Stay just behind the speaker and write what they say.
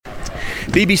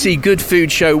BBC Good Food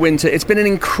Show Winter. It's been an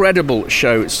incredible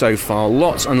show so far.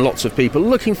 Lots and lots of people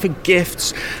looking for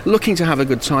gifts, looking to have a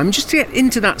good time, just to get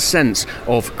into that sense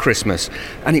of Christmas.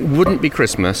 And it wouldn't be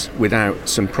Christmas without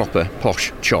some proper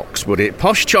posh chocks, would it?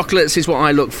 Posh chocolates is what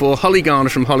I look for. Holly Garner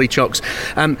from Holly Chocks.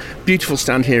 Beautiful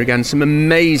stand here again. Some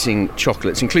amazing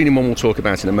chocolates, including one we'll talk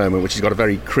about in a moment, which has got a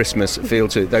very Christmas feel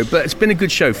to it, though. But it's been a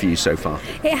good show for you so far.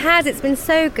 It has. It's been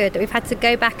so good that we've had to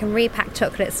go back and repack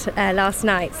chocolates last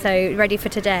night, so ready for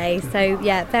today. So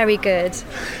yeah, very good.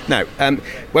 Now,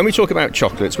 when we talk about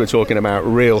chocolates, we're talking about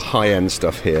real high-end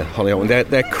stuff here, Holly.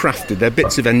 They're crafted, they're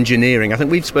bits of engineering. I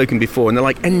think we've spoken before, and they're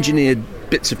like engineered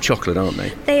bits of chocolate, aren't they?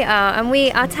 They are, and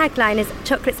our tagline is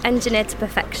chocolates engineered to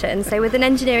perfection. So with an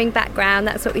engineering background,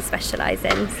 that's what we specialise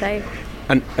in. So.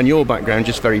 And your background,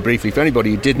 just very briefly, for anybody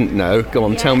who didn't know, go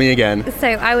on, Tell me again. So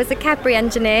I was a Cadbury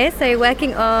engineer, so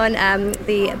working on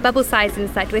the bubble size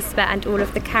inside Whisper and all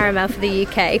of the caramel for the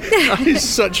UK. That is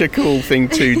such a cool thing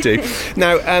to do.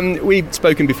 Now, we've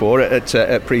spoken before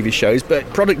at previous shows, but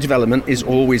product development is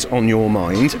always on your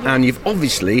mind, and you've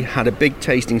obviously had a big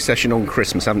tasting session on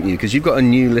Christmas, haven't you? Because you've got a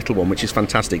new little one, which is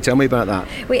fantastic. Tell me about that.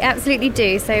 We absolutely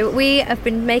do. So we have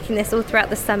been making this all throughout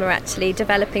the summer, actually,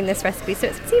 developing this recipe. So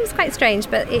it seems quite strange,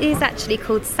 but it is actually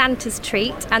called Santa's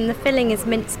Treat, and the filling is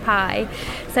mince pie.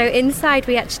 So inside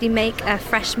we actually make a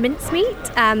fresh mincemeat,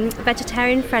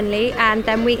 vegetarian friendly, and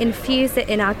then we infuse it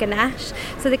in our ganache.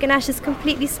 So the ganache is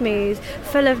completely smooth,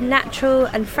 full of natural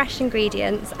and fresh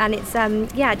ingredients, and it's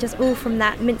just all from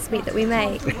that mincemeat that we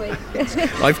make.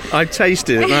 I've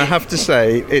tasted it, and I have to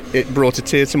say it brought a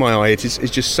tear to my eye. It's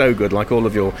just so good, like all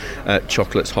of your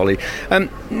chocolates, Holly.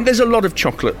 There's a lot of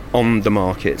chocolate on the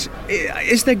market.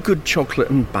 Is there good chocolate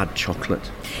and bad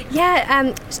chocolate?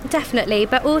 Yeah, definitely,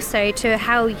 but also to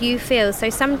how you feel. So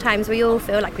sometimes we all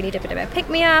feel like we need a bit of a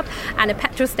pick-me-up, and a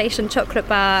petrol station chocolate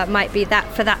bar might be that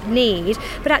for that need.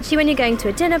 But actually when you're going to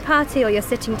a dinner party or you're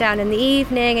sitting down in the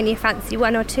evening and you fancy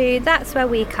one or two, that's where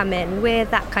we come in. We're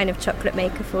that kind of chocolate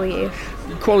maker for you.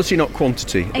 Quality, not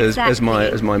quantity, exactly.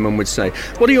 as my mum would say.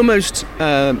 What are your most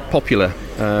popular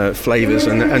flavours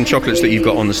and chocolates that you've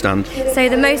got on the stand? So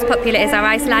the most popular is our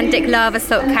Icelandic lava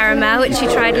salt caramel, which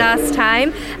you tried last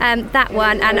time. That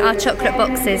one, and our chocolate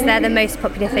boxes, they're the most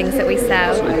popular things that we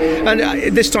sell.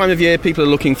 And this time of year, people are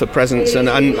looking for presents, and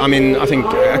I mean, I think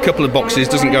a couple of boxes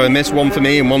doesn't go amiss, one for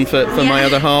me and one for my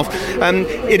other half.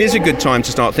 It is a good time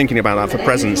to start thinking about that for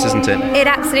presents, isn't it? It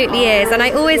absolutely is, and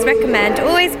I always recommend,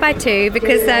 always buy two,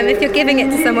 because if you're giving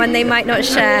it to someone, they might not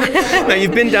share. Now,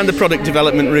 you've been down the product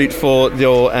development route for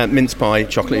your mince pie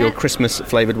chocolate, your Christmas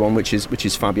flavoured one, which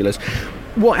is fabulous.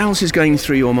 What else is going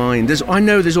through your mind? I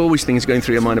know there's always things going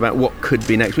through your mind about what could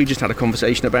be next. We just had a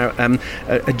conversation about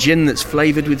a gin that's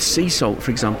flavoured with sea salt,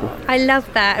 for example. I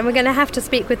love that, and we're going to have to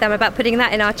speak with them about putting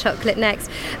that in our chocolate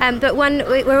next. But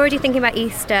we're already thinking about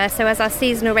Easter, so as our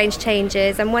seasonal range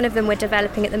changes, and one of them we're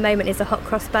developing at the moment is a hot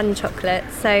cross bun chocolate.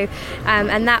 So,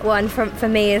 and that one for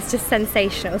me is just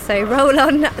sensational. So roll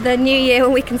on the new year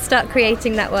when we can start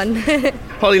creating that one.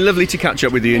 Holly, lovely to catch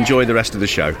up with you. Enjoy the rest of the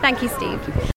show. Thank you, Steve.